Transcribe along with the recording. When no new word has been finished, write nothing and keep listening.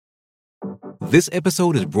This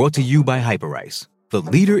episode is brought to you by Hyperice, the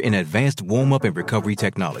leader in advanced warm-up and recovery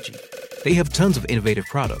technology. They have tons of innovative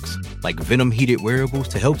products, like Venom-heated wearables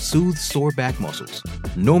to help soothe sore back muscles,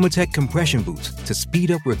 Normatec compression boots to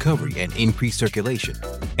speed up recovery and increase circulation,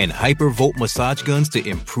 and Hypervolt massage guns to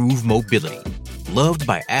improve mobility. Loved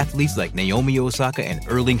by athletes like Naomi Osaka and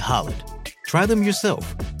Erling Haaland. Try them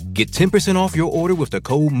yourself. Get 10% off your order with the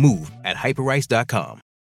code MOVE at hyperice.com.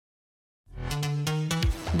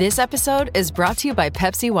 This episode is brought to you by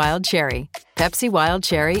Pepsi Wild Cherry. Pepsi Wild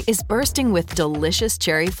Cherry is bursting with delicious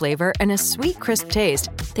cherry flavor and a sweet, crisp taste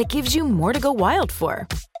that gives you more to go wild for.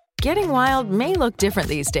 Getting wild may look different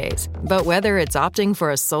these days, but whether it's opting for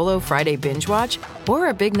a solo Friday binge watch or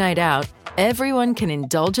a big night out, everyone can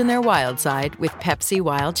indulge in their wild side with Pepsi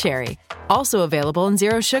Wild Cherry. Also available in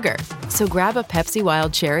Zero Sugar. So grab a Pepsi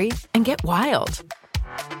Wild Cherry and get wild.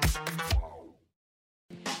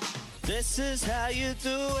 This is how you do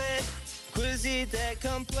it. Quizzy that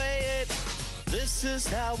come play it. This is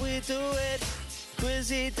how we do it.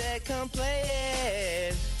 Quizzy that come play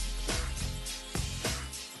it.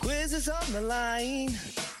 Quiz is on the line,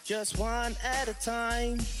 just one at a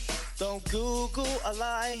time. Don't Google a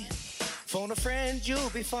lie. Phone a friend, you'll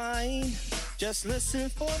be fine. Just listen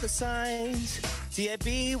for the signs.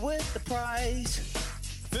 TAB with the prize.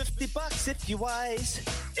 $50 if you're wise.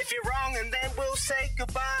 If you're wrong, and then we'll say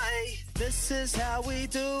goodbye. This is how we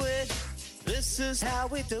do it. This is how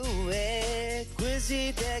we do it.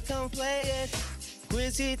 Quizzy that come play it.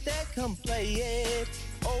 Quizzy that come play it.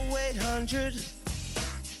 0800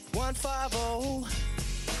 150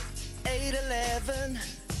 811.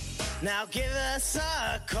 Now give us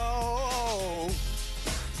a call.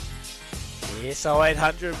 Yes,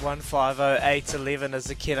 0800 150 811 is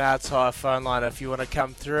the Kennard Tyre phone line if you want to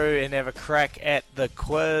come through and have a crack at the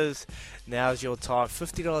quiz. Now's your time.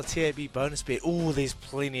 $50 TAB bonus bet. Oh, there's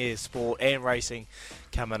plenty of sport and racing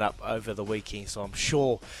coming up over the weekend, so I'm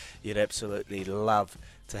sure you'd absolutely love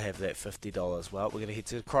to have that $50. Well, we're going to head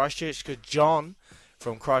to Christchurch because John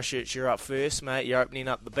from Christchurch, you're up first, mate. You're opening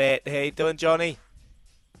up the bat. How you doing, Johnny?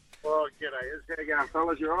 Oh, g'day. How's it going,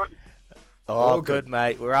 fellas? You all right? Oh, good,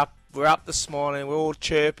 mate. We're up this morning. We're all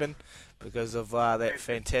chirping because of that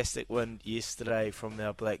fantastic win yesterday from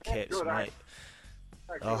our Black Caps, good, mate.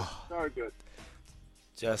 So good.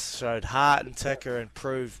 Just showed heart and ticker and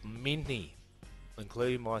proved many,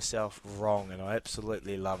 including myself, wrong, and I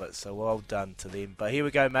absolutely love it. So well done to them. But here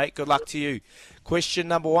we go, mate. Good luck to you. Question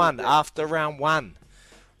number one. After round one,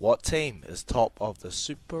 what team is top of the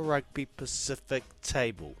Super Rugby Pacific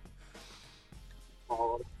table?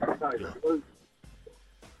 Oh, Blues.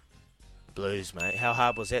 Blues, mate. How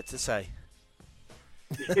hard was that to say?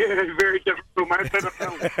 Yeah, very difficult, mate. It's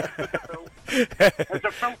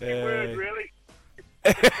a filthy word, really.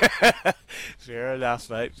 Fair enough,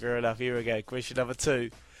 mate. Fair enough. Here we go. Question number two.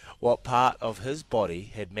 What part of his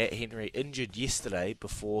body had Matt Henry injured yesterday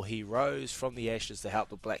before he rose from the ashes to help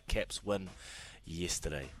the Black Caps win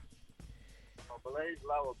yesterday? I believe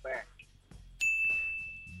lower back.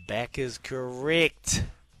 Back is correct.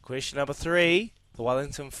 Question number three. The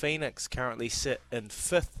Wellington Phoenix currently sit in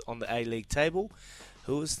 5th on the A-League table.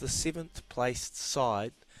 Who is the 7th placed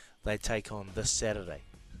side they take on this Saturday?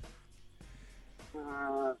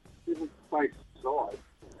 7th place side.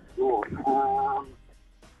 Sure.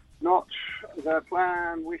 They're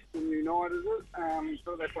playing Western United, is it?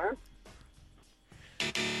 So they're playing?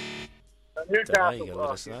 Newcastle. You gotta let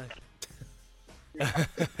us know.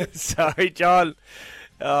 Sorry, John.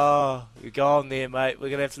 Oh, you're gone there, mate. We're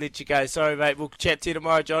going to have to let you go. Sorry, mate. We'll chat to you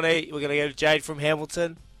tomorrow, Johnny. We're going to go to Jade from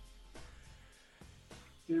Hamilton.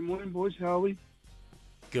 Good morning, boys. How are we?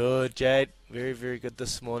 Good, Jade. Very, very good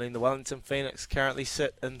this morning. The Wellington Phoenix currently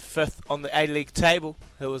sit in 5th on the A-League table.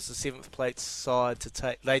 Who was the 7th place side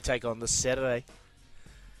they take on this Saturday?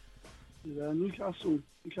 Newcastle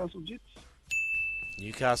Jets.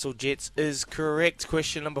 Newcastle Jets is correct.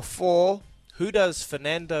 Question number 4. Who does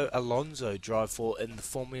Fernando Alonso drive for in the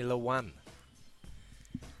Formula One?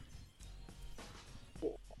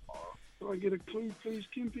 Can I get a clue, please,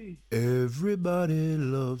 Kimpy? Everybody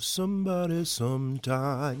loves somebody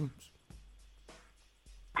sometimes.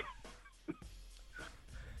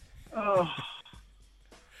 Oh.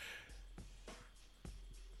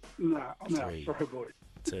 Nah, I'm out. 3, Sorry, boy.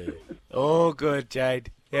 2. Oh, good,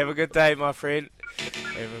 Jade. Have a good day, my friend.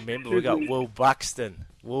 And remember, we got Will Buxton.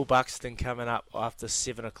 Will Buxton coming up after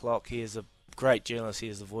 7 o'clock. He is a great journalist. He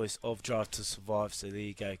is the voice of Drive to Survive. So there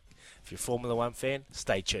you go. If you're a Formula One fan,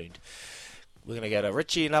 stay tuned. We're going to go to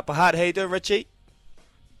Richie in Upper Hutt. How you doing, Richie?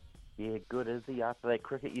 Yeah, good, is he, after that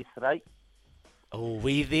cricket yesterday? Oh,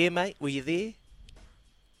 were you there, mate? Were you there?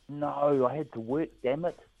 No, I had to work, damn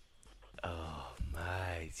it. Oh,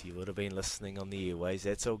 mate, you would have been listening on the airways.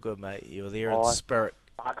 That's all good, mate. You were there in Oh, spirit.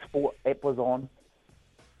 Spark Sport app was on.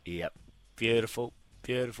 Yep. Beautiful.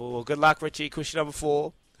 Beautiful. Well, good luck, Richie. Question number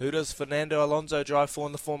 4. Who does Fernando Alonso drive for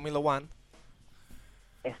in the Formula One?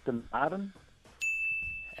 Aston Martin.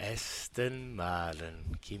 Aston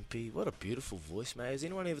Martin. Kempy. What a beautiful voice, mate. Has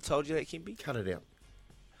anyone ever told you that, Kempy? Cut it out.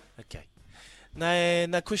 Okay.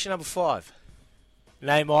 Now, question number 5.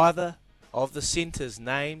 Name either of the centres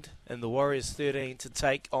named in the Warriors 13 to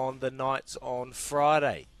take on the Knights on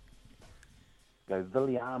Friday. Go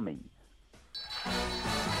Viliami.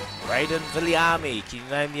 Brayden Viliami. Can you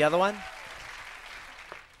name the other one?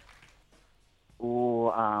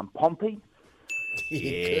 Or Pompey.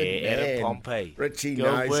 Yeah, Adam Pompey. Richie Good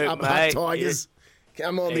knows. work, Upper mate. Hut Tigers.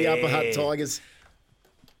 Come on, the Upper Hut Tigers.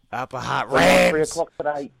 Upper Hut 3 Rams. o'clock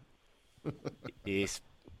today. Yes,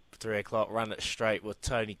 3 o'clock. Run it straight with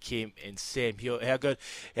Tony Kemp and Sam Hewitt. How good.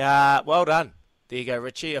 Well done. There you go,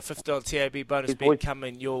 Richie. A $50 TAB bonus bet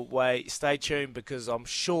coming your way. Stay tuned because I'm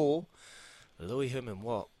sure Louis Herman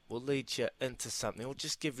Watt will lead you into something. We'll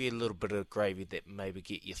just give you a little bit of gravy that maybe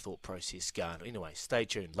get your thought process going. Anyway, stay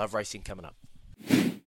tuned. Love Racing coming up.